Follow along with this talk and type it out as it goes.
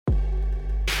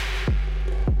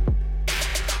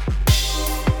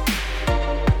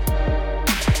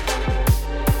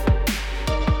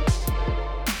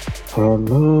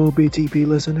Hello, BTP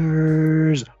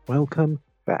listeners. Welcome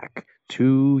back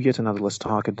to yet another Let's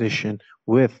Talk edition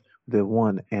with the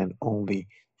one and only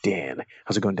Dan.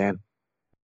 How's it going, Dan?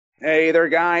 Hey there,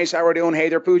 guys. How are we doing? Hey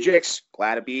there, Pujix.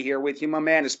 Glad to be here with you, my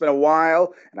man. It's been a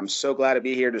while, and I'm so glad to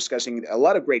be here discussing a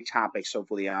lot of great topics,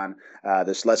 hopefully, on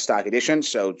this Let's Talk edition.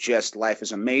 So, just life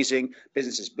is amazing,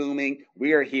 business is booming.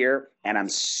 We are here, and I'm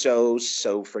so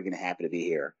freaking happy to be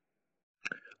here.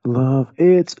 Love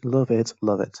it, love it,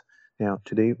 love it. Now,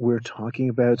 today we're talking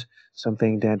about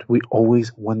something that we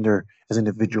always wonder as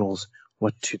individuals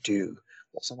what to do.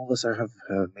 Well, some of us have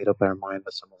made up our mind,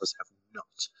 but some of us have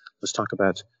not. Let's talk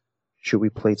about should we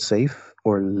play it safe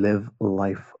or live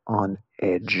life on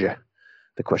edge?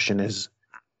 The question is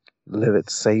live it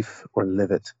safe or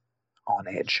live it on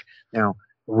edge. Now,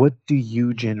 what do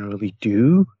you generally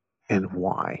do and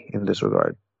why in this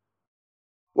regard?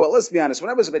 Well, let's be honest. When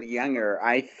I was a bit younger,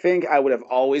 I think I would have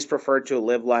always preferred to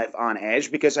live life on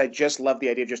edge because I just love the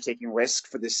idea of just taking risk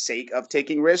for the sake of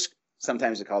taking risk.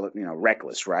 Sometimes they call it,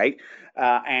 reckless, right?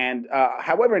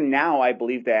 However, now I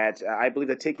believe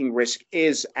that taking risk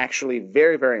is actually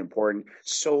very, very important,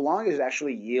 so long as it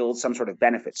actually yields some sort of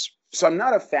benefits. So I'm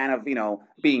not a fan of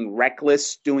being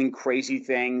reckless, doing crazy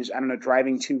things. I don't know,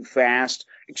 driving too fast,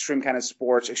 extreme kind of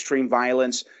sports, extreme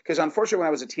violence. Because unfortunately, when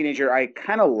I was a teenager, I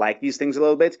kind of liked these things a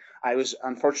little bit. I was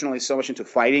unfortunately so much into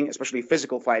fighting, especially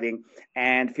physical fighting,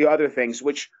 and a few other things,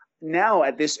 which now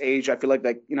at this age, I feel like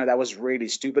that was really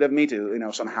stupid of me to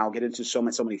somehow get into so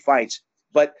many fights.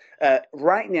 But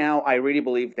right now, I really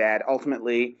believe that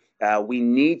ultimately we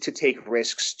need to take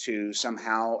risks to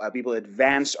somehow be able to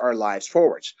advance our lives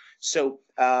forwards. So,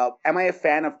 am I a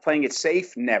fan of playing it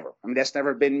safe? Never. I mean, that's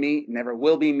never been me, never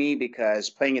will be me,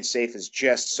 because playing it safe is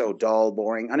just so dull,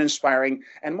 boring, uninspiring,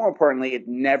 and more importantly, it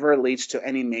never leads to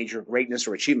any major greatness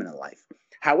or achievement in life.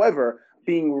 However,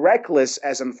 being reckless,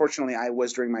 as unfortunately I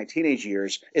was during my teenage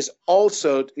years, is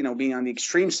also being on the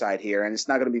extreme side here, and it's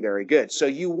not going to be very good. So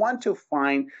you want to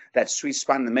find that sweet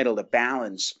spot in the middle, the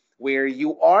balance where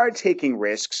you are taking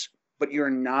risks, but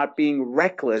you're not being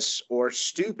reckless or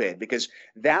stupid, because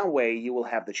that way you will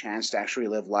have the chance to actually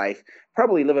live life,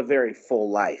 probably live a very full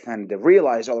life, and to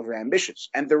realize all of your ambitions.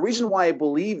 And the reason why I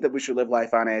believe that we should live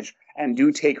life on edge and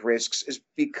do take risks is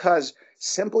because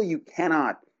simply you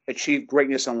cannot achieve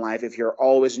greatness in life if you're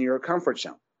always in your comfort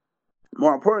zone.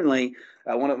 More importantly,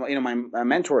 one of my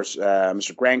mentors,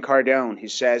 Mr. Grant Cardone, he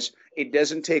says it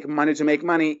doesn't take money to make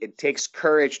money; it takes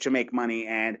courage to make money.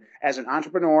 And as an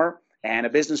entrepreneur and a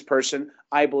business person,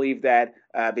 I believe that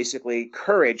basically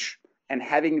courage and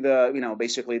having the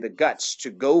basically the guts to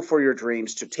go for your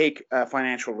dreams, to take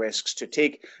financial risks, to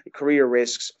take career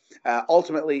risks,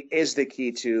 ultimately is the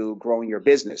key to growing your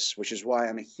business. Which is why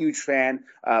I'm a huge fan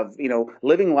of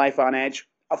living life on edge,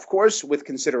 of course, with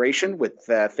consideration, with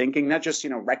thinking, not just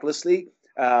recklessly,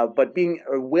 but being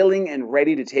willing and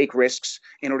ready to take risks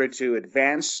in order to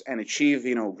advance and achieve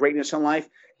greatness in life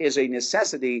is a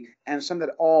necessity, and something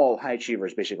that all high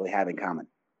achievers basically have in common.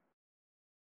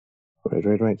 Right,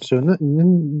 right, right. So,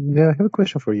 yeah, I have a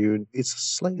question for you. It's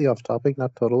slightly off topic,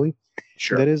 not totally. That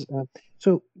Sure. is,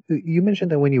 you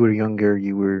mentioned that when you were younger,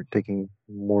 you were taking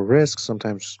more risks,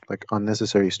 sometimes like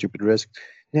unnecessary, stupid risks.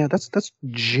 Now, that's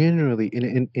generally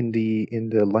in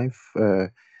the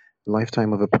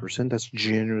lifetime of a person. That's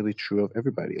generally true of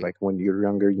everybody. Like when you're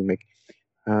younger, you make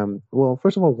well,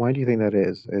 first of all, why do you think that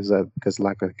is? Is that because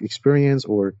lack of experience,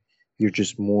 or you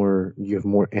have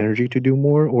more energy to do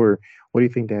more, or what do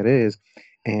you think that is?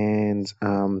 And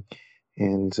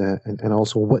and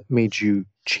also, what made you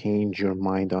change your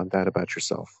mind on that about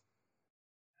yourself?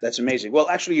 That's amazing. Well,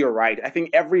 actually, you're right. I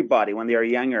think everybody, when they are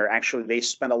younger, actually, they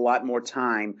spend a lot more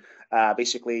time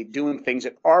basically doing things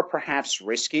that are perhaps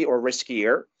risky or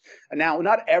riskier. Now,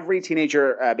 not every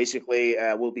teenager basically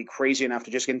will be crazy enough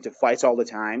to just get into fights all the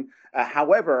time.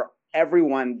 However,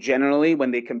 everyone generally,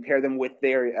 when they compare them with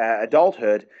their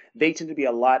adulthood, they tend to be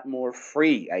a lot more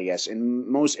free, I guess,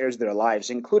 in most areas of their lives,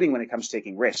 including when it comes to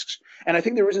taking risks. And I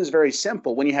think the reason is very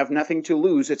simple. When you have nothing to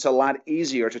lose, it's a lot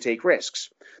easier to take risks.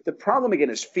 The problem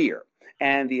again is fear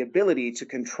and the ability to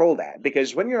control that.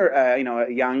 Because when you're,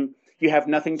 young, you have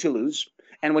nothing to lose,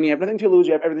 and when you have nothing to lose,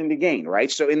 you have everything to gain,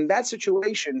 right? So in that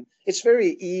situation, it's very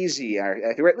easy,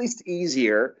 or at least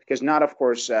easier, because not, of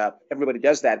course, everybody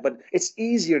does that, but it's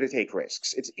easier to take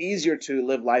risks. It's easier to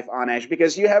live life on edge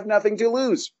because you have nothing to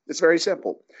lose. It's very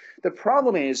simple. The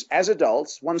problem is, as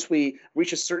adults, once we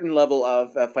reach a certain level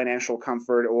of financial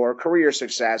comfort or career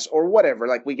success or whatever,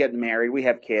 like we get married, we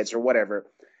have kids or whatever,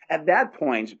 at that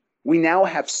point, we now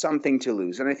have something to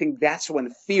lose. And I think that's when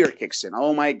fear kicks in.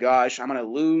 Oh my gosh, I'm going to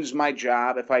lose my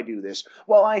job if I do this.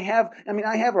 Well, I have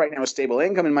right now a stable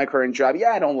income in my current job.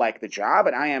 Yeah, I don't like the job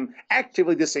and I am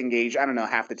actively disengaged. I don't know,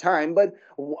 half the time, but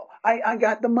I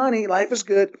got the money. Life is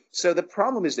good. So the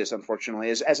problem is this, unfortunately,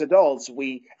 is as adults,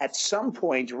 we at some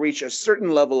point reach a certain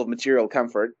level of material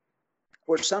comfort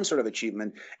or some sort of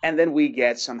achievement, and then we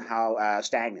get somehow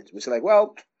stagnant. We say like,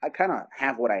 well, I kind of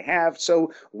have what I have,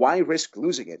 so why risk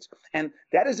losing it? And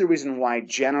that is the reason why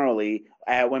generally,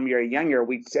 when we are younger,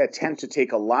 we tend to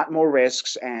take a lot more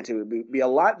risks and to be a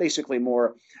lot basically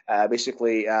more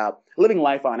living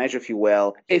life on edge, if you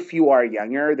will, if you are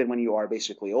younger than when you are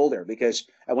basically older, because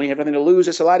when you have nothing to lose,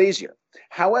 it's a lot easier.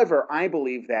 However, I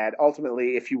believe that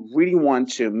ultimately, if you really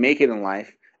want to make it in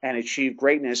life and achieve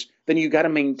greatness, then you got to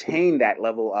maintain that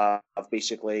level of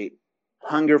basically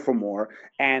hunger for more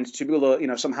and to be able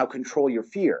to, somehow control your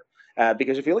fear.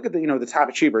 Because if you look at the top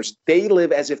achievers, they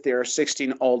live as if they're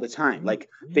 16 all the time. Like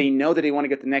they know that they want to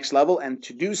get the next level, and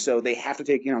to do so, they have to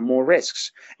take more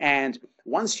risks. And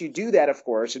once you do that, of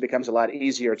course, it becomes a lot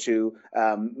easier to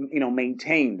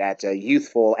maintain that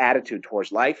youthful attitude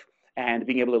towards life and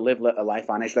being able to live a life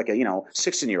on edge like a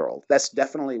 16-year-old. That's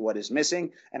definitely what is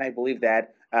missing, and I believe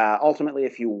that ultimately,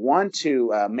 if you want to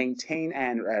maintain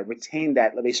and retain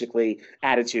that basically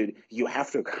attitude, you have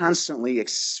to constantly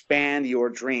expand your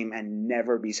dream and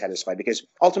never be satisfied. Because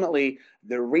ultimately,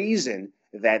 the reason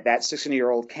that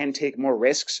 16-year-old can take more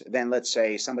risks than, let's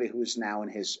say, somebody who's now in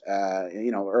his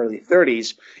early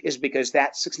 30s is because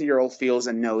that 16-year-old feels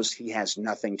and knows he has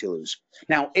nothing to lose.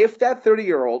 Now, if that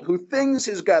 30-year-old who thinks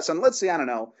he's got some, let's say, I don't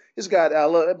know, he's got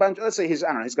a bunch, let's say he's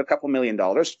got a couple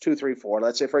 $1,000,000, 2, 3, 4,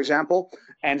 let's say, for example,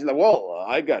 and he's like, well,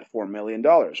 I got $4 million.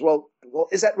 Well,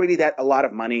 is that really that a lot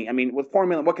of money? I mean, with 4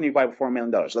 million, what can you buy with $4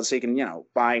 million? Let's say you can,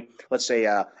 buy, let's say,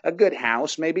 a good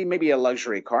house, maybe a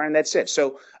luxury car, and that's it.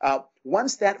 So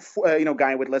once that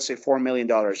guy with, let's say, $4 million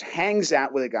hangs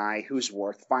out with a guy who's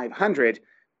worth 500,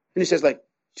 and he says like,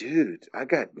 dude, I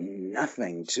got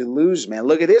nothing to lose, man.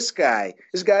 Look at this guy.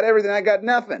 He's got everything. I got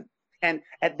nothing. And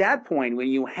at that point, when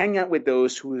you hang out with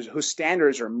those whose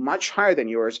standards are much higher than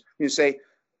yours, you say,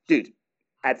 dude,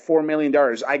 at $4 million,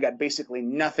 I got basically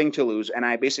nothing to lose, and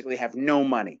I basically have no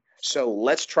money. So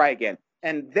let's try again.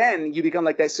 And then you become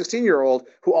like that 16-year-old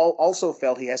who also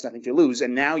felt he has nothing to lose,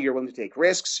 and now you're willing to take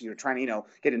risks. You're trying to,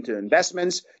 get into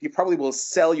investments. You probably will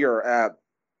sell your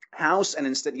house and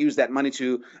instead use that money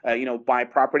to buy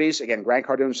properties. Again, Grant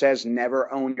Cardone says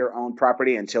never own your own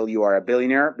property until you are a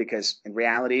billionaire, because in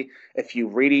reality, if you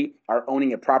really are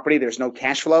owning a property, there's no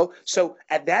cash flow. So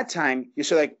at that time, you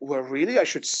say like, well, really, I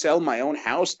should sell my own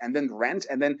house and then rent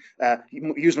and then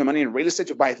use my money in real estate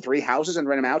to buy 3 houses and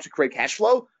rent them out to create cash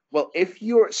flow. Well, if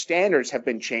your standards have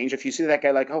been changed, if you see that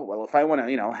guy like, oh, well, if I want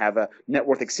to, have a net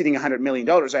worth exceeding $100 million,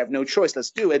 I have no choice. Let's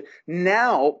do it.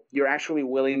 Now you're actually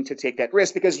willing to take that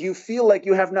risk because you feel like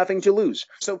you have nothing to lose.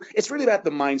 So it's really about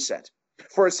the mindset.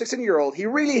 For a 16-year-old, he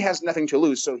really has nothing to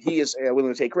lose, so he is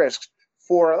willing to take risks.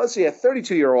 For, let's say, a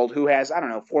 32-year-old who has, I don't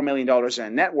know, $4 million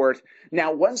in net worth,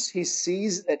 now once he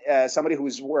sees that somebody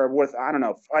who's worth, I don't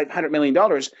know, $500 million,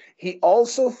 he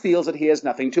also feels that he has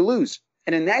nothing to lose.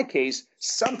 And in that case,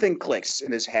 something clicks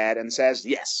in his head and says,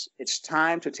 yes, it's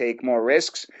time to take more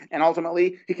risks. And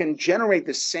ultimately, he can generate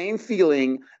the same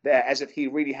feeling as if he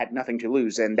really had nothing to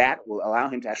lose. And that will allow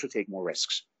him to actually take more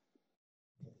risks.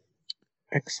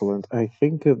 Excellent. I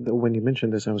think when you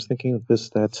mentioned this, I was thinking of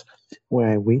this that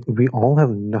where we all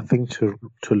have nothing to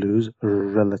lose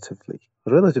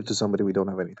relative to somebody we don't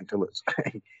have anything to lose,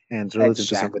 and relative to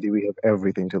Exactly. somebody we have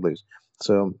everything to lose.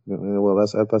 So well,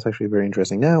 that's actually very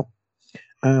interesting. Now,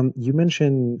 you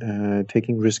mentioned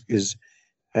taking risk is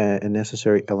a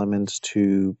necessary element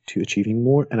to achieving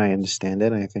more, and I understand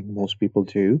that, and I think most people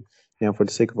do. Now, for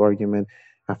the sake of argument,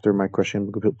 after my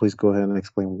question, please go ahead and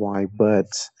explain why. But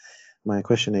my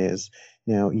question is,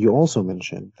 now you also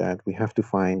mentioned that we have to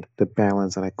find the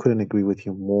balance, and I couldn't agree with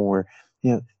you more.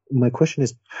 My question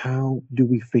is, how do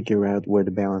we figure out where the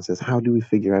balance is? How do we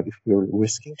figure out if we're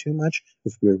risking too much,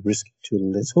 if we're risking too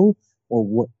little, or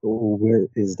what, or where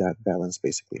is that balance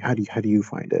basically? How do you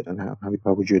find it, and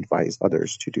how would you advise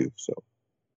others to do so?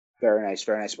 Very nice,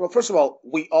 very nice. Well, first of all,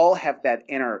 we all have that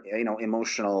inner,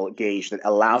 emotional gauge that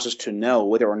allows us to know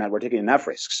whether or not we're taking enough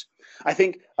risks. I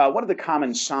think one of the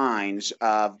common signs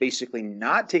of basically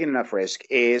not taking enough risk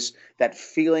is that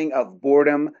feeling of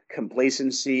boredom,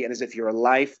 complacency, and as if your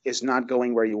life is not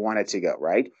going where you want it to go,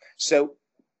 right? So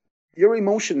your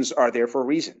emotions are there for a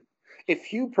reason.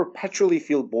 If you perpetually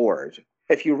feel bored,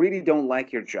 if you really don't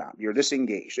like your job, you're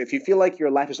disengaged, if you feel like your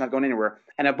life is not going anywhere,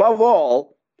 and above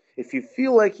all, if you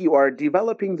feel like you are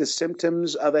developing the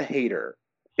symptoms of a hater,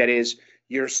 that is,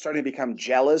 you're starting to become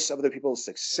jealous of other people's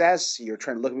success, you're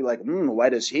trying to look at me like, why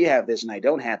does he have this and I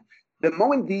don't have? The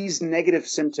moment these negative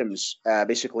symptoms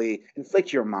basically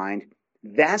inflict your mind,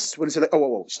 that's when it's like, oh, whoa,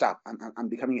 whoa, stop. I'm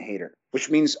becoming a hater, which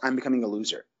means I'm becoming a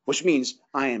loser, which means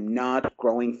I am not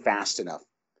growing fast enough.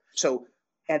 So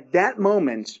at that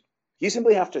moment, you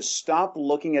simply have to stop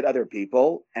looking at other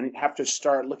people and have to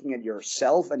start looking at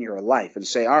yourself and your life and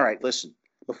say, all right, listen,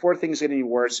 before things get any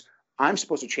worse, I'm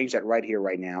supposed to change that right here,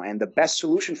 right now. And the best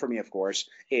solution for me, of course,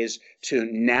 is to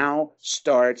now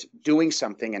start doing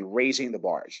something and raising the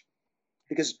bars.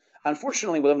 Because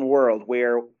unfortunately, we live in a world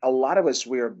where a lot of us,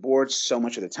 we are bored so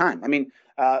much of the time. I mean,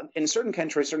 in certain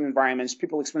countries, certain environments,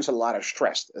 people experience a lot of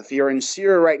stress. If you're in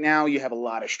Syria right now, you have a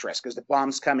lot of stress because the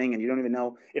bomb's coming and you don't even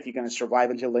know if you're going to survive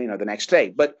until the next day.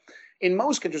 But in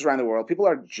most countries around the world, people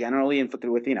are generally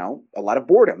inflicted with a lot of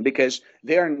boredom because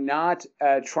they're not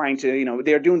trying to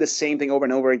they're doing the same thing over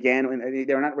and over again, and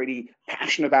they're not really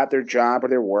passionate about their job or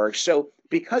their work. So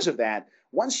because of that,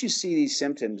 once you see these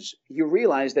symptoms, you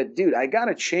realize that, dude, I got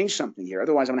to change something here.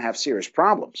 Otherwise, I'm going to have serious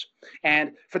problems.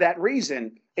 And for that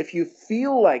reason, if you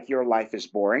feel like your life is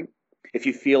boring, if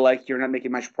you feel like you're not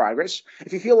making much progress,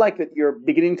 if you feel like that you're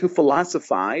beginning to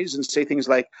philosophize and say things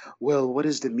like, well, what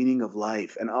is the meaning of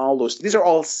life? And all those, these are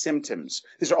all symptoms.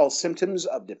 These are all symptoms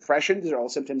of depression. These are all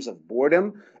symptoms of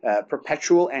boredom,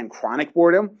 perpetual and chronic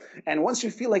boredom. And once you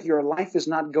feel like your life is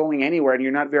not going anywhere and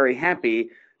you're not very happy,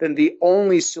 then the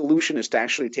only solution is to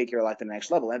actually take your life to the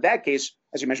next level. In that case,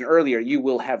 as you mentioned earlier, you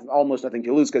will have almost nothing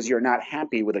to lose because you're not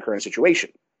happy with the current situation.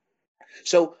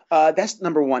 So that's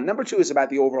number one. Number two is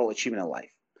about the overall achievement of life.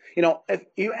 If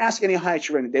you ask any high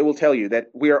achiever, they will tell you that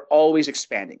we are always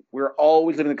expanding. We're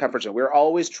always living in the comfort zone. We're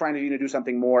always trying to do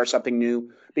something more, something new,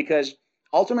 because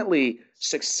ultimately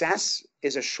success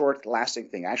is a short-lasting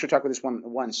thing. I actually talked about this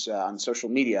once on social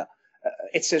media.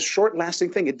 It's a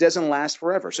short-lasting thing. It doesn't last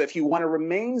forever. So if you want to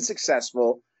remain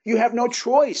successful, you have no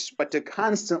choice but to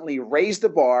constantly raise the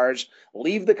bars,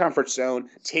 leave the comfort zone,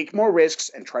 take more risks,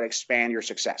 and try to expand your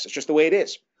success. It's just the way it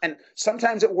is. And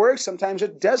sometimes it works, sometimes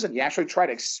it doesn't. You actually try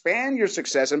to expand your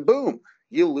success, and boom,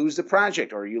 you lose the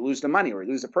project, or you lose the money, or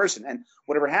you lose the person. And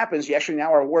whatever happens, you actually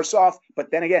now are worse off. But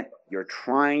then again, you're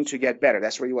trying to get better.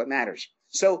 That's really what matters.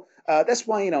 So that's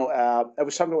why, I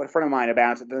was talking to a friend of mine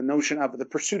about the notion of the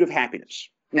pursuit of happiness.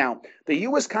 Now, the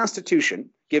U.S. Constitution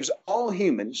gives all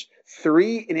humans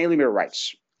three inalienable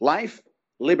rights: life,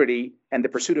 liberty, and the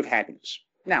pursuit of happiness.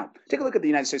 Now, take a look at the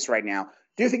United States right now.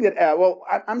 Do you think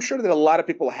that, I'm sure that a lot of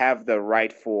people have the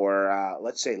right for,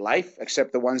 let's say, life,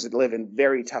 except the ones that live in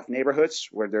very tough neighborhoods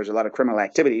where there's a lot of criminal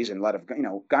activities and a lot of,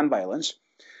 gun violence.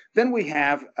 Then we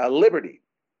have liberty,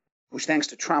 which, thanks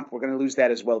to Trump, we're going to lose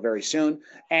that as well very soon.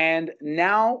 And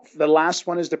now the last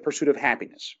one is the pursuit of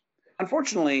happiness.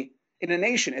 Unfortunately, in a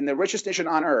nation, in the richest nation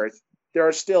on earth, there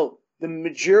are still the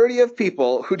majority of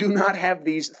people who do not have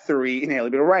these three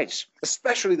inalienable rights,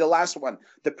 especially the last one,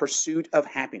 the pursuit of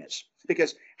happiness.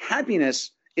 Because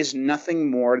happiness is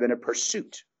nothing more than a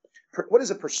pursuit. What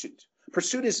is a pursuit?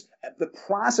 Pursuit is the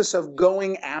process of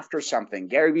going after something.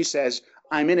 Gary Vee says,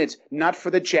 I'm in it not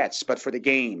for the jets, but for the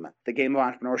game of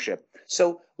entrepreneurship.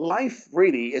 So life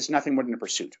really is nothing more than a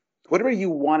pursuit. Whatever you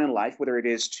want in life, whether it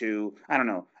is to,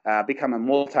 become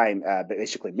a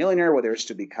basically millionaire, whether it's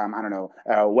to become,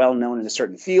 well-known in a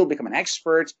certain field, become an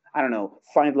expert,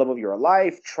 find the love of your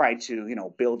life, try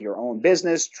to, build your own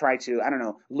business, try to,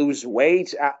 lose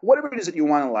weight, whatever it is that you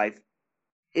want in life,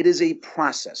 it is a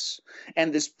process.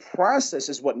 And this process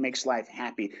is what makes life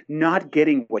happy, not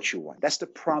getting what you want. That's the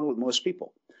problem with most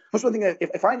people. Most people think that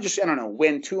if I just,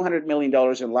 win $200 million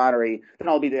in lottery, then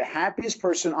I'll be the happiest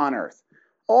person on earth.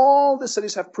 All the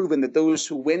studies have proven that those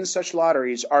who win such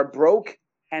lotteries are broke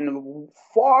and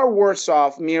far worse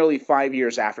off merely 5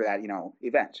 years after that,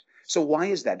 event. So why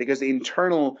is that? Because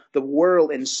the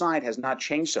world inside has not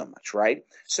changed so much, right?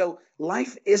 So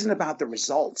life isn't about the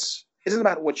results. It isn't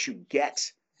about what you get.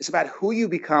 It's about who you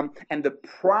become and the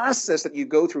process that you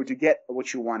go through to get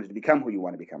what you wanted to become, who you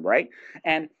want to become, right?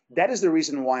 And that is the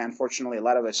reason why, unfortunately, a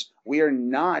lot of us, we are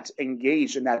not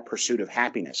engaged in that pursuit of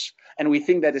happiness. And we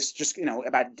think that it's just,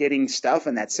 about getting stuff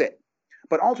and that's it.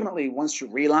 But ultimately, once you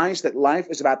realize that life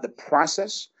is about the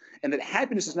process and that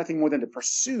happiness is nothing more than the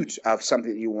pursuit of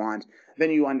something that you want,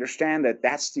 then you understand that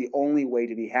that's the only way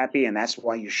to be happy, and that's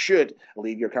why you should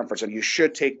leave your comfort zone. You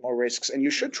should take more risks, and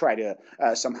you should try to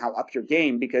somehow up your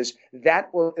game, because that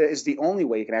is the only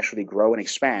way you can actually grow and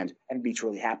expand and be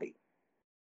truly happy.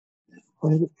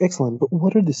 Well, excellent. But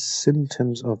what are the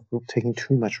symptoms of taking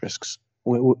too much risks?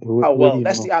 What, Oh, what do well, you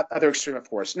that's the know? other extreme, of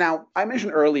course. Now, I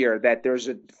mentioned earlier that there's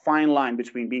a fine line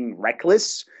between being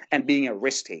reckless and being a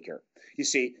risk taker. You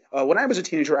see, when I was a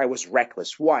teenager, I was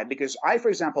reckless. Why? Because I, for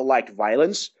example, liked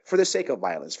violence for the sake of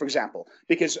violence, for example,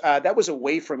 because that was a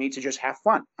way for me to just have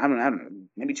fun. I don't know,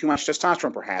 maybe too much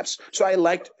testosterone, perhaps. So I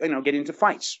liked, getting into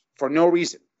fights for no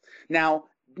reason. Now,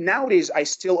 nowadays I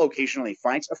still occasionally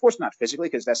fight. Of course, not physically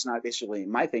because that's not basically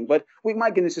my thing. But we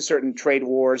might get into certain trade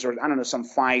wars, or I don't know, some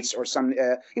fights, or some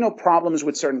problems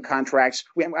with certain contracts.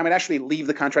 I might actually leave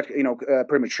the contract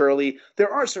prematurely.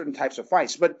 There are certain types of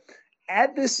fights, but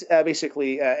at this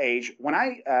basically age, when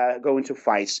I go into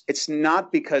fights, it's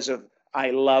not because of I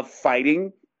love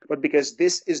fighting, but because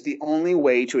this is the only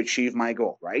way to achieve my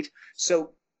goal. Right.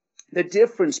 So the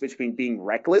difference between being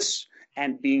reckless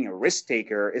and being a risk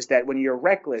taker is that when you're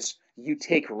reckless, you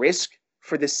take risk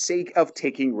for the sake of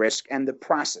taking risk and the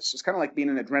process. It's kind of like being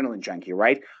an adrenaline junkie,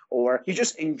 right? Or you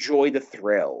just enjoy the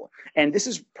thrill. And this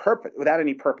is purpose without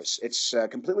any purpose. It's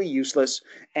completely useless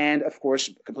and, of course,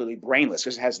 completely brainless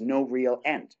because it has no real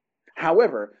end.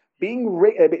 However, being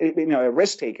a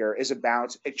risk taker is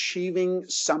about achieving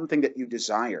something that you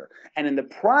desire, and in the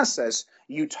process,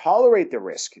 you tolerate the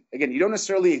risk. Again, you don't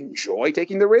necessarily enjoy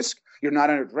taking the risk. You're not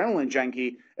an adrenaline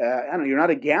junkie. I don't know. You're not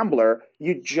a gambler.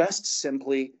 You just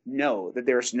simply know that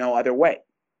there's no other way.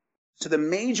 So the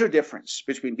major difference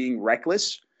between being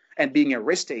reckless and being a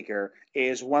risk taker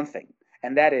is one thing,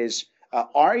 and that is.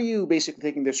 Are you basically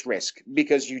taking this risk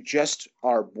because you just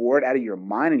are bored out of your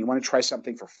mind and you want to try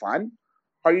something for fun?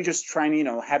 Are you just trying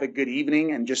to, have a good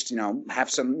evening and just, have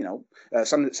some,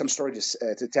 some story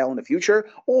to tell in the future?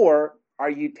 Or are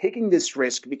you taking this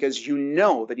risk because you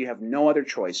know that you have no other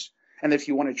choice, and if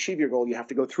you want to achieve your goal, you have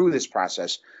to go through this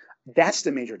process? That's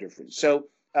the major difference. So,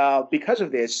 because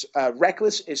of this,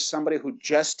 reckless is somebody who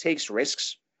just takes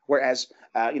risks, whereas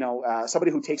somebody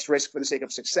who takes risk for the sake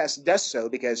of success does so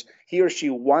because he or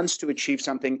she wants to achieve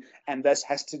something and thus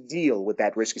has to deal with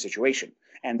that risky situation.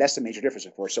 And that's the major difference,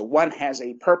 of course. So one has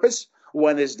a purpose,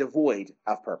 one is devoid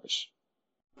of purpose.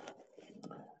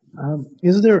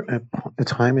 Is there a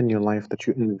time in your life that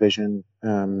you envision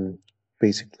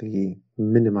basically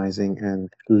minimizing and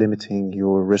limiting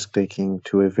your risk taking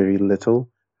to a very little,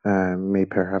 maybe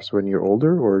perhaps when you're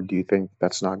older, or do you think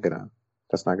that's not gonna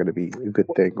be a good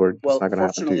thing, or it's Well, not gonna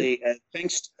happen to you?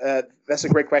 fortunately, that's a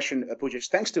great question, Pujas.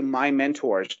 Thanks to my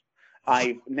mentors,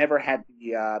 I've never had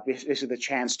basically the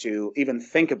chance to even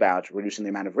think about reducing the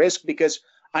amount of risk because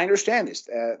I understand this.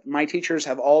 My teachers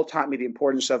have all taught me the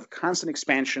importance of constant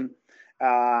expansion,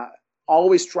 uh,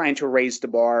 always trying to raise the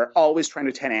bar, always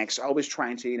trying to 10x, always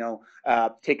trying to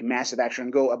take massive action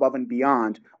and go above and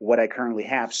beyond what I currently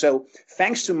have. So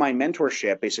thanks to my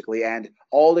mentorship, basically, and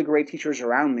all the great teachers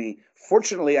around me,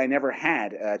 fortunately, I never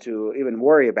had to even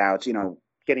worry about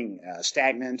getting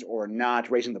stagnant or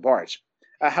not raising the bars.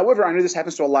 However, I know this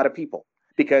happens to a lot of people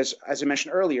because, as I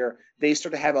mentioned earlier, they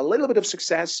start to have a little bit of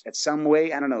success at some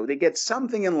way. I don't know. They get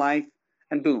something in life,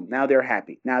 and boom, now they're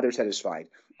happy. Now they're satisfied.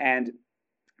 And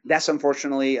that's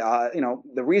unfortunately,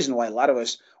 the reason why a lot of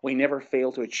us we never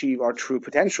fail to achieve our true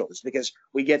potential is because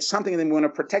we get something and then we want to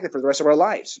protect it for the rest of our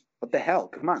lives. What the hell?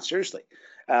 Come on, seriously.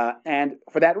 And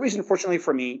for that reason, fortunately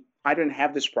for me, I didn't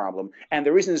have this problem. And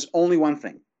the reason is only one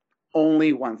thing.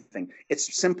 Only one thing.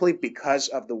 It's simply because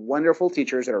of the wonderful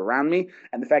teachers that are around me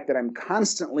and the fact that I'm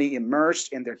constantly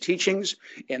immersed in their teachings,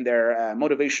 in their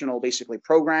motivational, basically,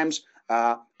 programs.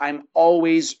 I'm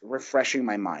always refreshing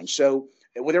my mind. So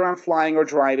whether I'm flying or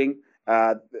driving,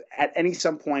 at any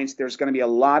some points, there's going to be a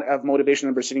lot of motivation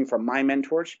I'm receiving from my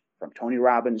mentors, from Tony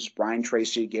Robbins, Brian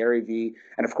Tracy, Gary Vee,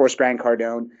 and of course, Grant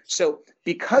Cardone. So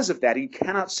because of that, you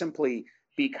cannot simply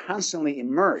be constantly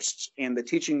immersed in the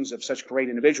teachings of such great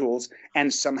individuals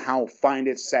and somehow find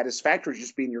it satisfactory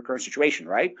just being in your current situation,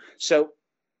 right? So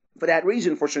for that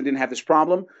reason, fortunately, didn't have this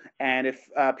problem. And if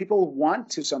people want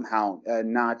to somehow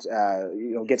not,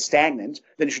 get stagnant,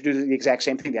 then they should do the exact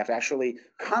same thing. They have to actually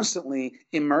constantly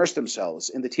immerse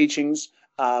themselves in the teachings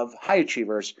of high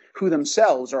achievers who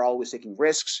themselves are always taking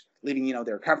risks, leaving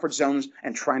their comfort zones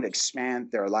and trying to expand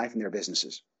their life and their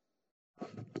businesses.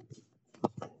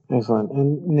 Excellent.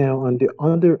 And now on the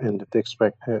other end of the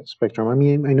spectrum, I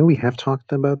mean, I know we have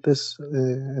talked about this,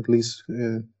 at least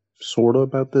sort of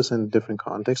about this in different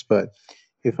contexts, but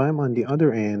if I'm on the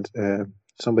other end,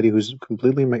 somebody who's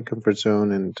completely in my comfort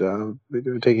zone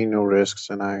and taking no risks,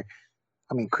 and I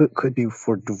mean, could be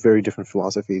for very different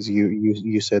philosophies.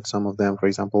 You said some of them. For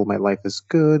example, my life is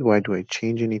good. Why do I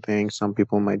change anything? Some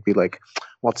people might be like,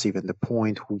 what's even the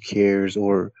point? Who cares?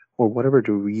 Or whatever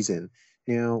the reason.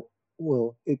 Now,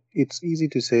 well, it's easy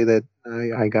to say that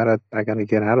I gotta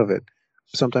get out of it.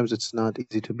 sometimes it's not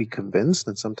easy to be convinced,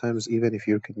 and sometimes even if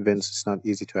you're convinced, it's not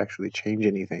easy to actually change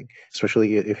anything,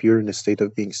 especially if you're in a state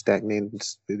of being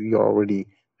stagnant. You're already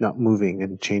not moving,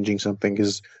 and changing something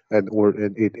is,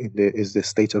 is the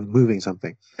state of moving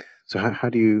something. So how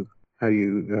do you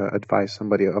advise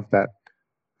somebody of that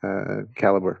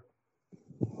caliber?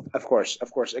 Of course,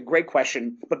 a great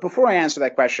question. But before I answer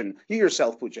that question, you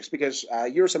yourself, Pujix, because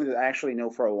you're somebody that I actually know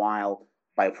for a while.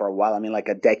 By for a while, I mean like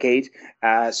a decade.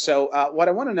 What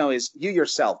I want to know is you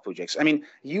yourself, Pujix. I mean,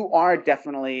 you are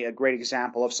definitely a great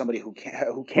example of somebody who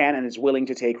can and is willing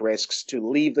to take risks, to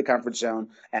leave the comfort zone,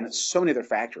 and so many other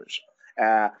factors.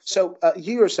 You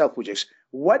yourself, Pujix,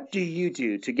 what do you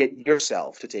do to get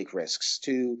yourself to take risks,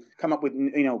 to come up with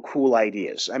cool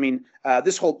ideas? I mean,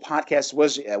 this whole podcast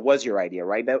was your idea,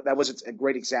 right? That was a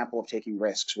great example of taking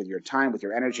risks with your time, with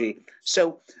your energy.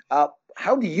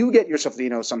 How do you get yourself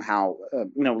to somehow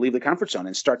leave the comfort zone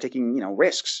and start taking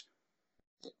risks?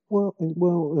 I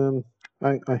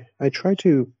try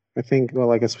to. I think, well,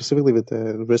 like specifically with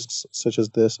the risks such as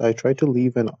this, I try to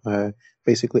leave an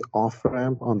basically off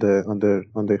ramp on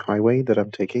the highway that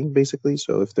I'm taking, basically.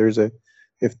 So if there's a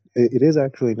if it is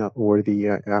actually not worthy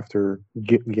after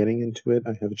getting into it,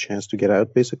 I have a chance to get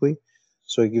out, basically.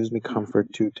 So it gives me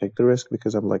comfort to take the risk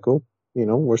because I'm like, oh,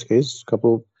 worst case,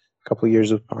 couple of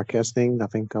years of podcasting,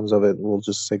 nothing comes of it. We'll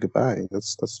just say goodbye.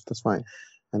 That's fine.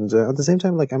 And at the same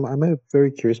time, like I'm a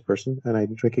very curious person, and I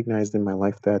recognized in my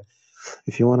life that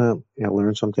if you want to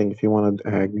learn something, if you want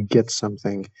to get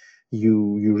something,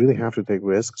 you really have to take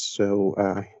risks. So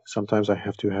sometimes I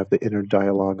have to have the inner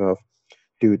dialogue of,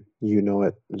 dude, you know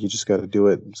it, you just got to do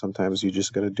it. Sometimes you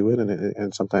just got to do it,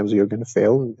 and sometimes you're going to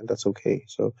fail, and that's okay.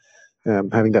 So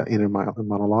having that inner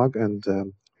monologue, and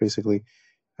basically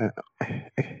uh,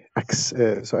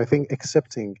 so I think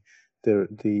accepting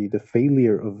the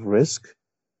failure of risk,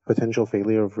 potential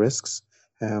failure of risks,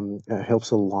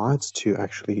 helps a lot to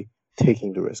actually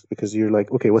taking the risk, because you're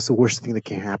like, okay, what's the worst thing that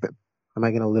can happen? Am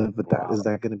I going to live with that? Is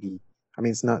Wow. that going to be? I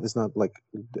mean, it's not like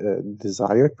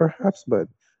desired perhaps, but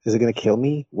is it going to kill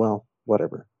me? Well,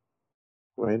 whatever,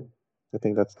 right? I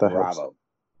think that helps. Bravo.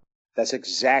 That's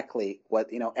exactly what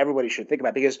everybody should think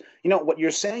about, because what you're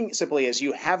saying simply is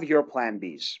you have your plan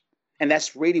Bs. And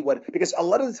that's really what, because a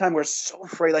lot of the time we're so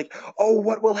afraid, like, oh,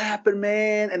 what will happen,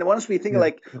 man? And once we think Yeah.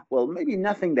 like, well, maybe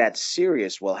nothing that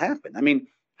serious will happen. I mean,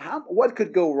 what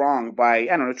could go wrong by,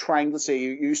 I don't know, trying, let's say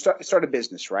you start a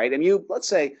business, right? And let's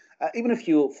say, even if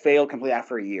you fail completely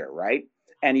after a year, right?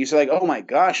 And you say like, oh my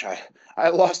gosh, I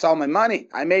lost all my money.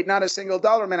 I made not a single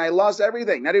dollar, man. I lost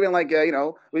everything. Not even like,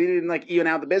 we didn't like even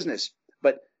out the business.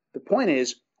 But the point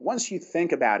is, once you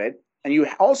think about it, and you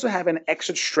also have an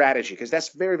exit strategy, because that's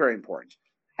very, very important.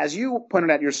 As you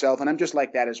pointed out yourself, and I'm just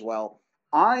like that as well,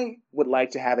 I would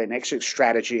like to have an exit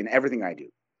strategy in everything I do,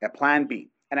 a plan B.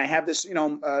 And I have this,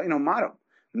 motto: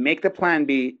 make the plan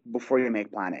B before you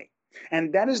make plan A.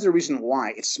 And that is the reason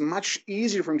why it's much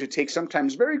easier for me to take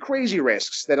sometimes very crazy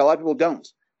risks that a lot of people don't,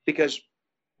 because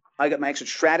I got my exit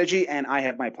strategy and I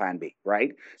have my plan B,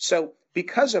 right? So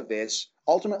because of this,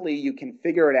 ultimately you can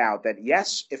figure it out that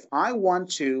yes, if I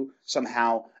want to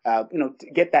somehow,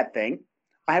 get that thing,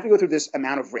 I have to go through this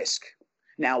amount of risk.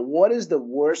 Now, what is the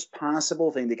worst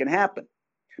possible thing that can happen?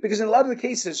 Because in a lot of the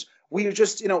cases, we are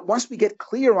just, once we get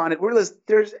clear on it, we realize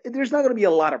there's not going to be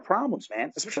a lot of problems,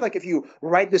 man. Especially like if you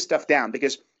write this stuff down,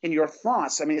 because in your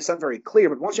thoughts, I mean, it's not very clear,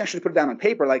 but once you actually put it down on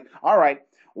paper, like, all right,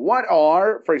 what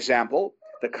are, for example,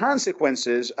 the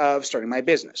consequences of starting my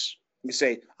business? You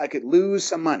say, I could lose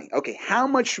some money. Okay, how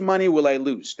much money will I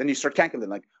lose? Then you start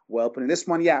calculating, like, well, putting this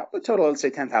money out, a total, let's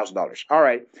say $10,000. All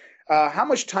right, how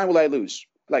much time will I lose?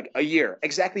 Like a year,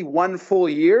 exactly one full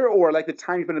year, or like the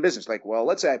time you've been in the business. Like, well,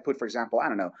 let's say I put, for example, I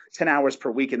don't know, 10 hours per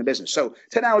week in the business. So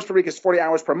 10 hours per week is 40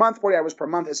 hours per month. 40 hours per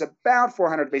month is about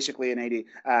 400 basically, and 80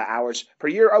 hours per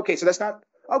year. Okay, so that's not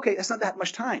that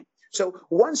much time. So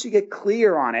once you get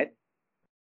clear on it,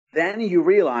 then you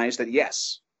realize that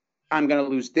yes, I'm going to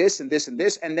lose this and this and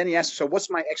this. And then you ask, so what's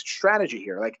my extra strategy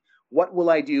here? Like, what will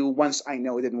I do once I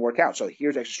know it didn't work out? So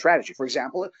here's extra strategy. For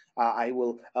example, I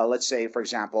will, let's say, for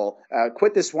example,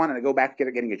 quit this one and I go back to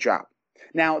getting a job.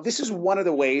 Now, this is one of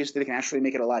the ways that it can actually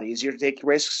make it a lot easier to take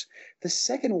risks. The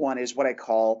second one is what I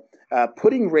call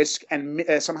putting risk and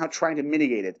somehow trying to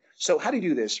mitigate it. So how do you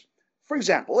do this? For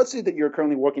example, let's say that you're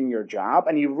currently working your job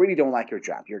and you really don't like your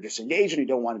job. You're disengaged and you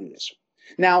don't want to do this.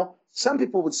 Now, some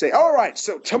people would say, all right,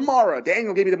 so tomorrow,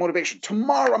 Daniel gave me the motivation.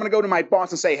 Tomorrow, I'm going to go to my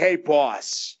boss and say, hey,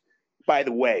 boss, by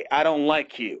the way, I don't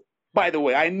like you. By the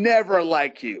way, I never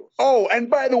like you. Oh, and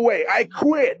by the way, I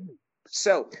quit.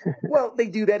 So, well, they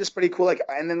do that. It's pretty cool. Like,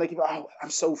 and then like, oh, I'm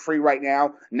so free right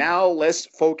now. Now let's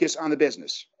focus on the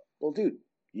business. Well, dude,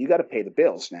 you got to pay the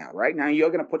bills now, right? Now you're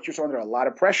going to put yourself under a lot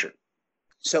of pressure.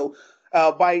 So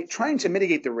by trying to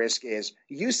mitigate the risk is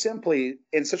you simply,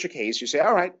 in such a case, you say,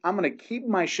 all right, I'm going to keep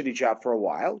my shitty job for a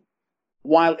while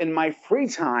in my free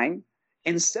time,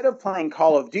 instead of playing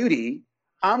Call of Duty,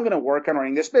 I'm going to work on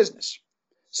running this business.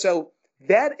 So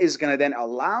that is going to then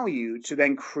allow you to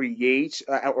then create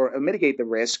or mitigate the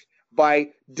risk by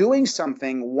doing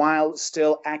something while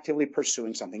still actively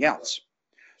pursuing something else.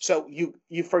 So you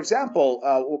for example,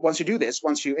 once you do this,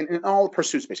 once you in all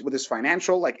pursuits, basically, whether it's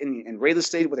financial, like in real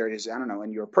estate, whether it is, I don't know,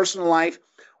 in your personal life,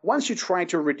 once you try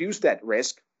to reduce that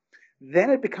risk,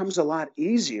 then it becomes a lot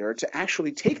easier to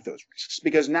actually take those risks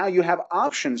because now you have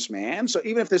options, man. So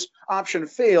even if this option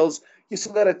fails, you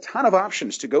still got a ton of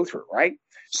options to go through, right?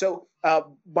 So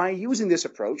by using this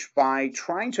approach, by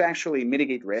trying to actually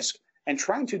mitigate risk and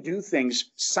trying to do things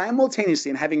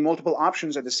simultaneously and having multiple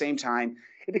options at the same time,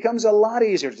 it becomes a lot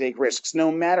easier to take risks,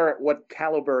 no matter what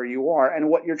caliber you are and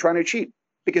what you're trying to achieve.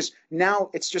 Because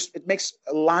now it makes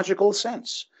logical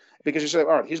sense. Because you say,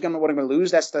 all right, he's going to what I'm going to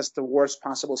lose. That's the worst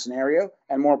possible scenario.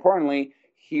 And more importantly,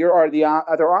 here are the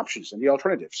other options and the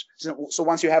alternatives. So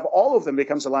once you have all of them, it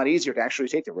becomes a lot easier to actually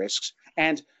take the risks.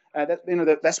 And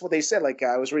that's what they said. Like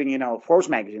I was reading, Forbes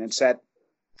magazine, and said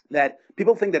that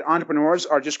people think that entrepreneurs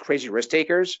are just crazy risk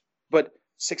takers, but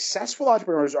successful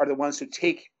entrepreneurs are the ones who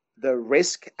take the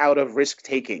risk out of risk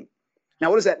taking. Now,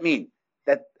 what does that mean?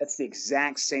 That's the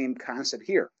exact same concept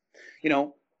here.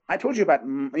 I told you about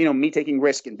me taking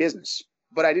risk in business,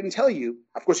 but I didn't tell you.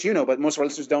 Of course, but most of our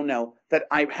listeners don't know that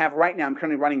I'm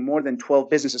currently running more than 12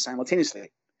 businesses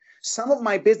simultaneously. Some of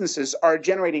my businesses are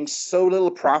generating so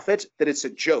little profit that it's a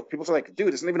joke. People are like,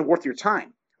 dude, it's not even worth your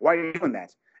time. Why are you doing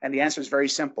that? And the answer is very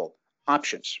simple: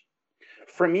 options.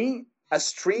 For me, a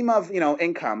stream of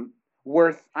income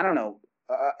worth, I don't know,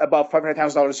 above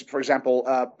 $500,000, for example,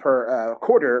 per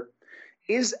quarter,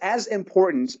 is as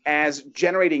important as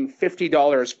generating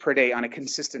 $50 per day on a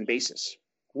consistent basis.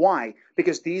 Why?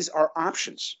 Because these are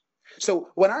options. So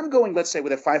when I'm going, let's say,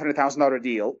 with a $500,000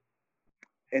 deal,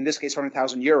 in this case,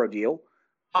 €500,000 deal,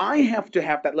 I have to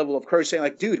have that level of courage saying,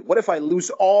 like, dude, what if I lose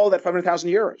all that 500,000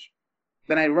 euros?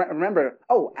 Then I remember,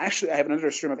 oh, actually, I have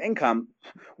another stream of income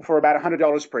for about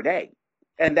 $100 per day.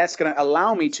 And that's going to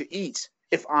allow me to eat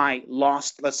if I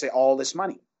lost, let's say, all this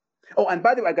money. Oh, and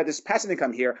by the way, I got this passive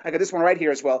income here. I got this one right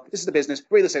here as well. This is the business,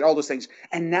 real estate, all those things.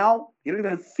 And now you don't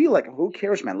even feel like, who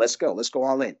cares, man? Let's go. Let's go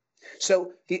all in.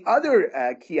 So the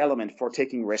other key element for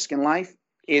taking risk in life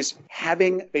is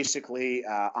having basically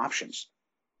options.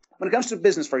 When it comes to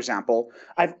business, for example,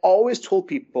 I've always told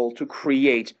people to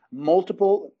create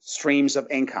multiple streams of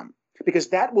income because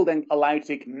that will then allow you to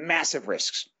take massive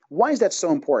risks. Why is that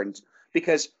so important?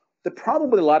 Because the problem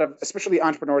with a lot of, especially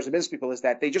entrepreneurs and business people, is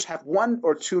that they just have one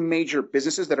or two major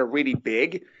businesses that are really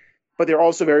big, but they're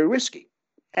also very risky.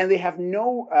 And they have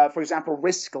no, for example,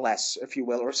 riskless, if you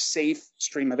will, or safe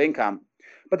stream of income.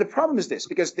 But the problem is this,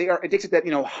 because they are addicted to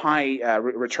that, high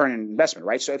return on investment,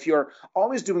 right? So if you're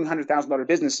always doing $100,000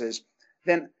 businesses,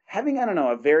 then having, I don't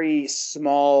know, a very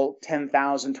small $10,000,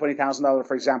 $20,000,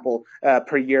 for example,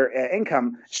 per year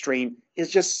income stream is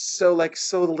just so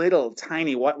little,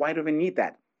 tiny. Why do we need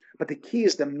that? But the key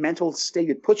is the mental state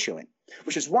it puts you in,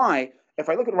 which is why if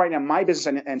I look at right now my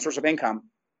business and source of income,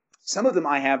 some of them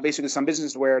I have basically some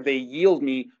businesses where they yield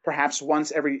me perhaps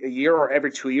once every year or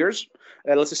every 2 years.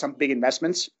 Let's say some big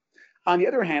investments. On the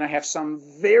other hand, I have some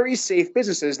very safe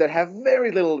businesses that have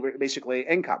very little basically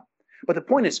income. But the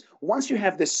point is, once you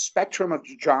have this spectrum of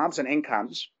jobs and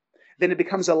incomes, then it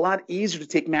becomes a lot easier to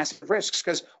take massive risks.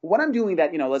 Because when I'm doing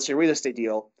that, let's say real estate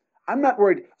deal, I'm not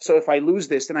worried. So if I lose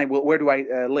this, then where do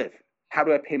I live? How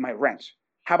do I pay my rent?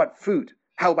 How about food?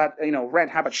 How about,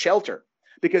 rent? How about shelter?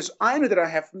 Because I know that I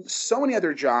have so many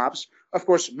other jobs, of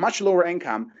course, much lower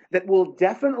income, that will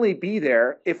definitely be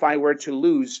there if I were to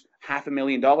lose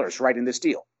 $500,000 right in this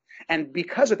deal. And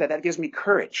because of that, that gives me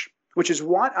courage, which is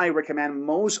what I recommend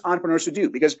most entrepreneurs to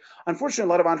do. Because unfortunately,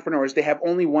 a lot of entrepreneurs, they have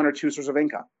only one or two sources of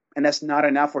income. And that's not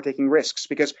enough for taking risks.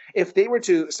 Because if they were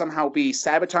to somehow be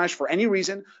sabotaged for any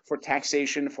reason, for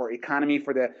taxation, for economy,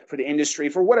 for the industry,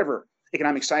 for whatever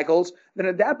economic cycles, then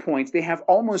at that point, they have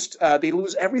almost, they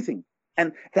lose everything.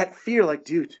 And that fear, like,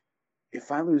 dude,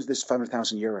 if I lose this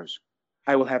 500,000 euros,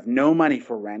 I will have no money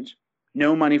for rent,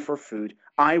 no money for food.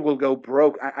 I will go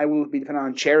broke. I will be dependent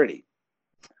on charity,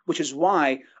 which is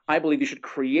why I believe you should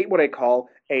create what I call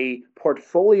a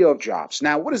portfolio of jobs.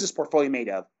 Now, what is this portfolio made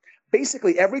of?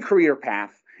 Basically, every career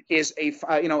path is you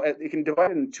can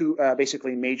divide it into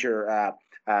basically major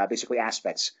basically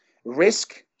aspects: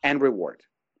 risk and reward.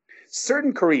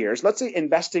 Certain careers, let's say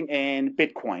investing in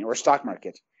Bitcoin or stock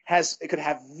market, it could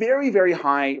have very, very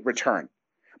high return,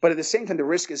 but at the same time, the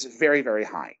risk is very, very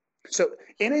high. So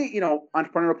in a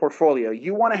entrepreneurial portfolio,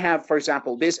 you want to have, for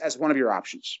example, this as one of your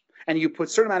options, and you put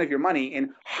a certain amount of your money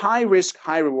in high risk,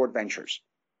 high reward ventures.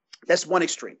 That's one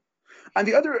extreme. On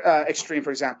the other extreme,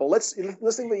 for example, let's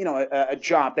think a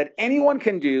job that anyone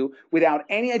can do without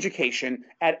any education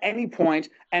at any point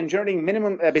and generating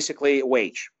minimum basically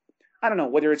wage. I don't know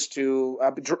whether it's to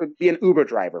be an Uber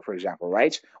driver, for example,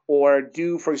 right? Or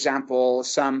do, for example,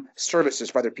 some services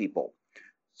for other people.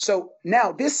 So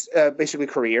now this basically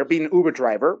career, being an Uber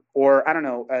driver, or I don't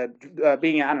know,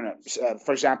 being I don't know,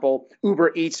 for example,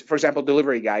 Uber Eats, for example,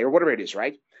 delivery guy or whatever it is,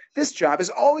 right? This job is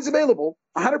always available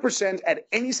 100% at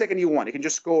any second you want. You can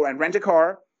just go and rent a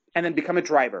car and then become a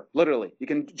driver. Literally, you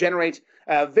can generate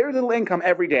very little income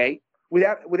every day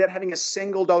without having a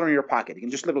single dollar in your pocket. You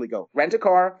can just literally go rent a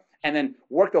car and then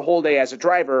work the whole day as a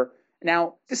driver.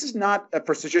 Now, this is not a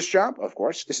prestigious job, of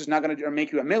course. This is not going to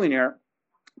make you a millionaire.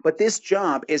 But this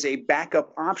job is a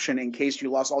backup option in case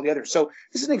you lost all the others. So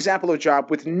this is an example of a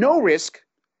job with no risk,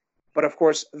 but of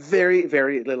course, very,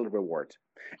 very little reward.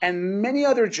 And many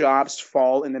other jobs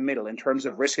fall in the middle in terms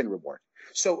of risk and reward.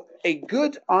 So a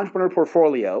good entrepreneur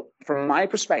portfolio, from my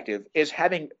perspective, is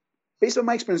having, based on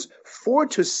my experience, 4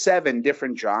 to 7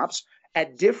 different jobs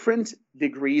at different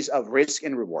degrees of risk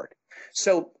and reward.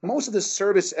 So most of the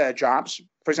service jobs,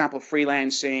 for example,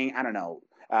 freelancing, I don't know,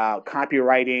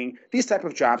 copywriting, these type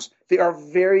of jobs, they are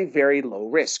very, very low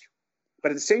risk.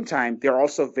 But at the same time, they're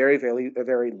also very, very,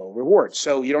 very low reward.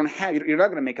 So you're not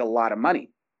going to make a lot of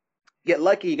money. Get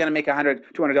lucky, you're going to make $100,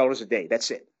 $200 a day.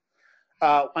 That's it.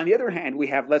 On the other hand, we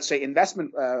have, let's say,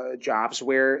 investment jobs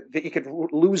where you could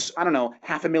lose, I don't know,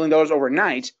 $500,000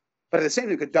 overnight, but at the same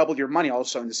time, you could double your money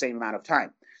also in the same amount of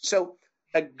time. So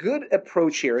a good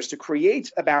approach here is to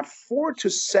create about 4 to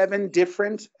 7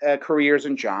 different careers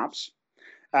and jobs.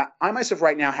 I myself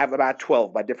right now have about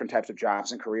 12 by different types of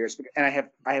jobs and careers, and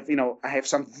I have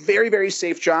some very, very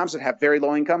safe jobs that have very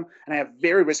low income, and I have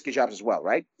very risky jobs as well,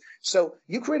 right? So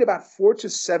you create about 4 to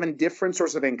 7 different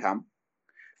sources of income,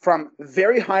 from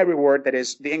very high reward, that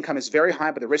is, the income is very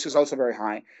high, but the risk is also very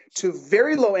high, to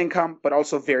very low income, but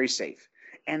also very safe.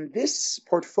 And this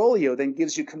portfolio then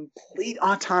gives you complete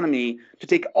autonomy to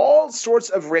take all sorts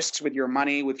of risks with your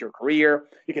money, with your career.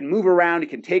 You can move around, you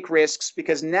can take risks,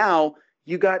 because now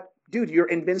you're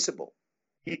invincible.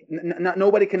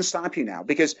 Nobody can stop you now,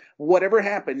 because whatever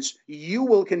happens, you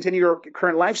will continue your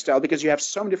current lifestyle because you have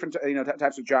so many different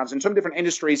types of jobs and some different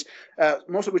industries,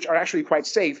 most of which are actually quite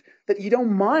safe, that you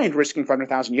don't mind risking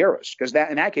 500,000 euros, because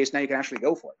in that case, now you can actually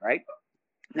go for it, right?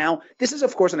 Now, this is,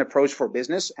 of course, an approach for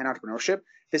business and entrepreneurship.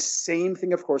 The same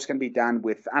thing, of course, can be done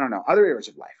with, I don't know, other areas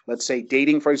of life. Let's say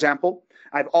dating, for example.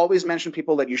 I've always mentioned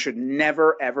people that you should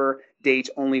never, ever date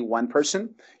only one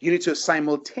person. You need to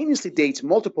simultaneously date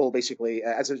multiple, basically,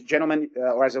 as a gentleman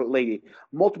or as a lady,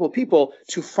 multiple people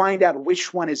to find out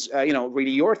which one is,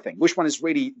 really your thing, which one is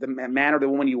really the man or the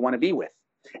woman you want to be with.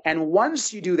 And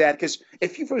once you do that, because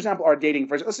if you, for example, are dating,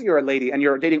 let's say you're a lady and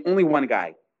you're dating only one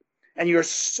guy, and you're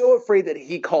so afraid that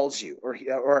he calls you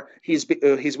or he's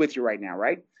with you right now,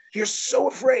 right? You're so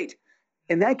afraid.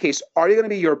 In that case, are you going to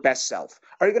be your best self?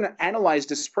 Are you going to analyze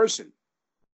this person?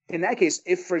 In that case,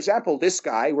 if, for example, this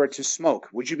guy were to smoke,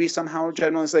 would you be somehow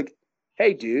generous, like,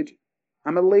 hey, dude,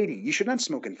 I'm a lady. You should not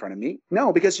smoke in front of me.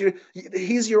 No, because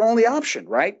he's your only option,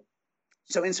 right?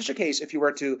 So in such a case, if you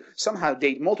were to somehow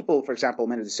date multiple, for example,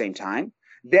 men at the same time,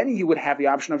 then you would have the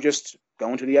option of just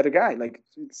going to the other guy. Like,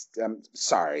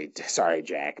 sorry,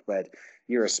 Jack, but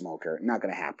you're a smoker. Not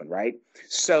going to happen, right?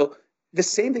 So the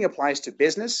same thing applies to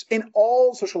business in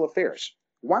all social affairs.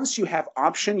 Once you have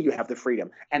option, you have the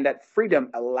freedom. And that freedom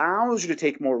allows you to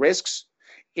take more risks.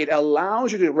 It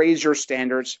allows you to raise your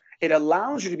standards. It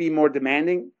allows you to be more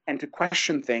demanding and to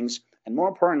question things. And more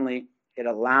importantly, it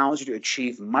allows you to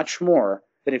achieve much more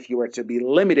than if you were to be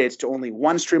limited to only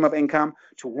one stream of income,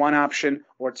 to one option,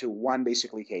 or to one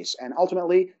basically case. And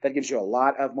ultimately, that gives you a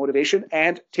lot of motivation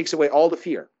and takes away all the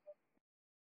fear.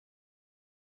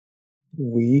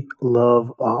 We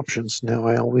love options. Now,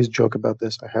 I always joke about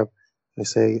this. I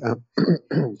say,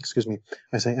 excuse me,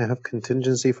 I say I have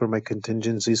contingency for my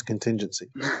contingency's contingency.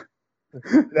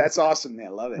 That's awesome,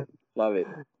 man. Love it. Love it.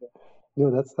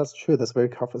 No, that's true. That's very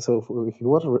comfort. So if you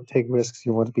want to take risks,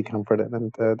 you want to be comforted,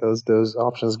 and those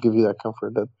options give you that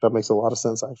comfort. That makes a lot of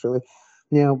sense, actually.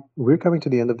 Now we're coming to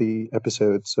the end of the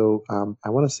episode, so I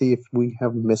want to see if we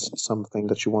have missed something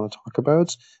that you want to talk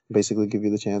about. Basically, give you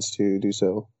the chance to do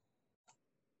so.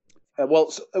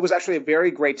 It was actually a very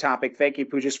great topic. Thank you,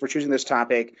 Poojas, for choosing this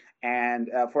topic and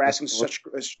for asking such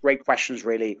great questions,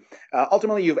 really.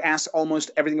 Ultimately, you've asked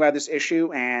almost everything about this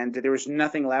issue, and there is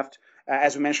nothing left.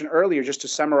 As we mentioned earlier, just to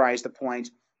summarize the point,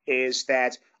 is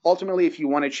that ultimately, if you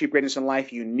want to achieve greatness in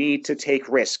life, you need to take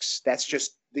risks. That's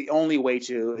just the only way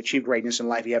to achieve greatness in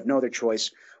life. You have no other choice.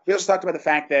 We also talked about the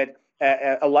fact that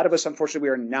a lot of us, unfortunately,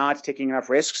 we are not taking enough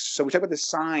risks. So we talk about the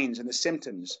signs and the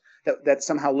symptoms that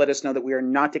somehow let us know that we are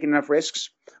not taking enough risks.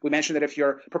 We mentioned that if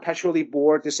you're perpetually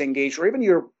bored, disengaged, or even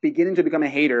you're beginning to become a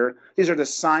hater, these are the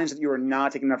signs that you are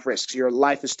not taking enough risks. Your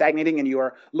life is stagnating and you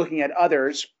are looking at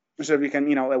others instead of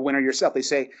becoming, a winner yourself. They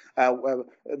say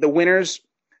the winners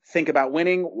think about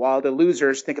winning while the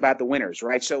losers think about the winners,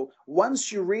 right? So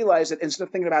once you realize that instead of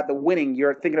thinking about the winning,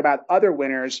 you're thinking about other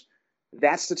winners,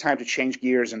 that's the time to change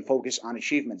gears and focus on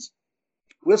achievements.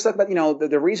 We'll talk about,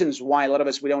 the reasons why a lot of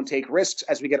us, we don't take risks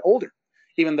as we get older,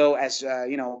 even though as,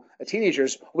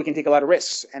 teenagers, we can take a lot of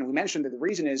risks. And we mentioned that the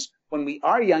reason is when we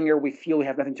are younger, we feel we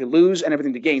have nothing to lose and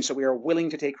everything to gain. So we are willing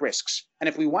to take risks. And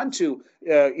if we want to,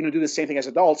 do the same thing as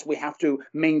adults, we have to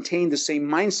maintain the same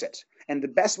mindset. And the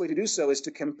best way to do so is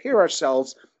to compare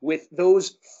ourselves with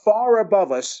those far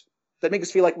above us that make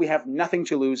us feel like we have nothing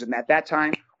to lose. And at that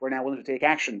time, we're now willing to take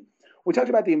action. We talked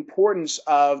about the importance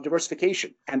of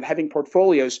diversification and having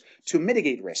portfolios to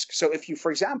mitigate risk. So if you, for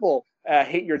example,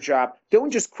 hate your job, don't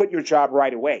just quit your job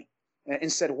right away.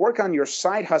 Instead, work on your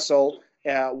side hustle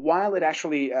while it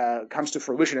actually comes to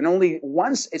fruition. And only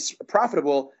once it's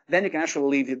profitable, then you can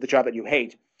actually leave the job that you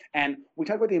hate. And we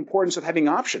talked about the importance of having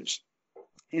options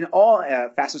in all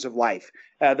facets of life.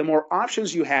 The more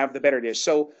options you have, the better it is.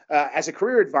 So as a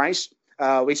career advice,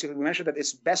 basically, we mentioned that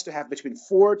it's best to have between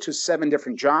 4 to 7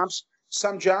 different jobs.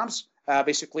 Some jobs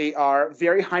basically are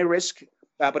very high risk,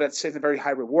 but at the same time very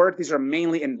high reward. These are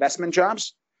mainly investment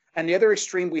jobs. And the other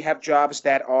extreme, we have jobs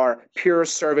that are pure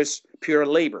service, pure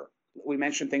labor. We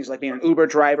mentioned things like being an Uber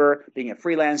driver, being a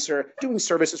freelancer, doing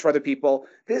services for other people.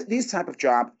 These type of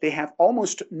job, they have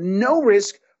almost no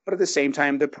risk, but at the same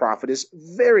time, the profit is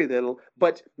very little.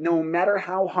 But no matter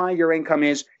how high your income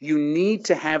is, you need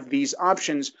to have these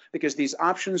options because these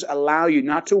options allow you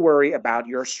not to worry about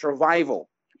your survival.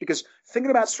 Because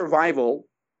thinking about survival,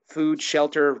 food,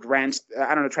 shelter, rent,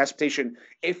 transportation,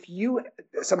 if you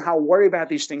somehow worry about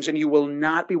these things, then you will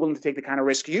not be willing to take the kind of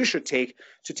risk you should take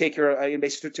to take your,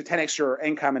 basically to 10x your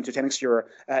income and to 10x your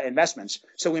investments.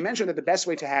 So we mentioned that the best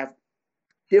way to have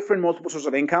different multiple sources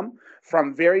of income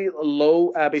from very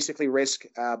low, basically risk,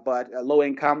 but low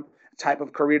income type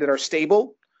of career that are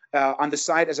stable on the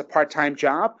side as a part-time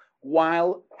job,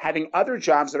 while having other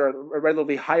jobs that are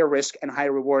relatively higher risk and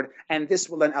higher reward. And this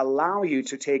will then allow you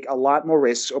to take a lot more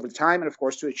risks over time and, of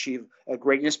course, to achieve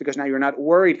greatness because now you're not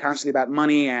worried constantly about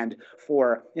money and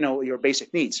for, your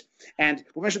basic needs. And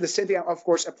we mentioned the same thing, of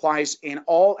course, applies in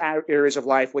all areas of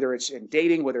life, whether it's in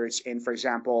dating, whether it's in, for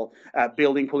example,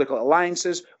 building political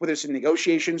alliances, whether it's in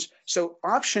negotiations. So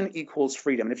option equals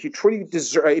freedom. And if you truly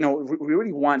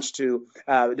really want to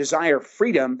desire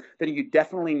freedom, then you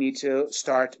definitely need to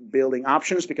start building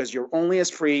options because you're only as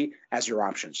free as your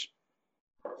options.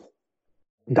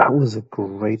 That was a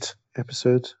great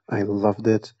episode. I loved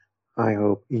it. I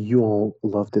hope you all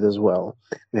loved it as well.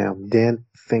 Now, Dan,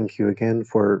 thank you again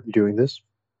for doing this.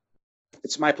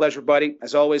 It's my pleasure, buddy.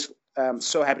 As always, I'm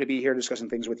so happy to be here discussing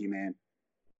things with you, man.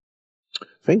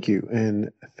 Thank you.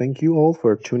 And thank you all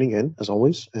for tuning in, as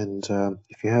always. And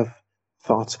if you have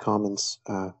thoughts, comments,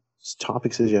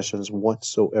 topic suggestions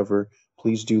whatsoever,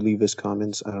 please do leave us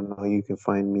comments. I don't know, you can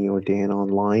find me or Dan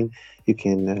online. You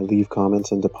can leave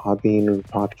comments in the Podbean or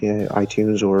podcast,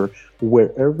 iTunes, or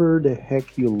wherever the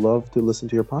heck you love to listen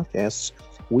to your podcasts.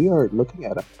 We are looking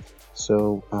at them.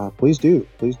 So please do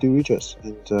reach us.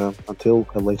 And until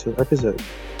a later episode,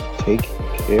 take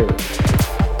care.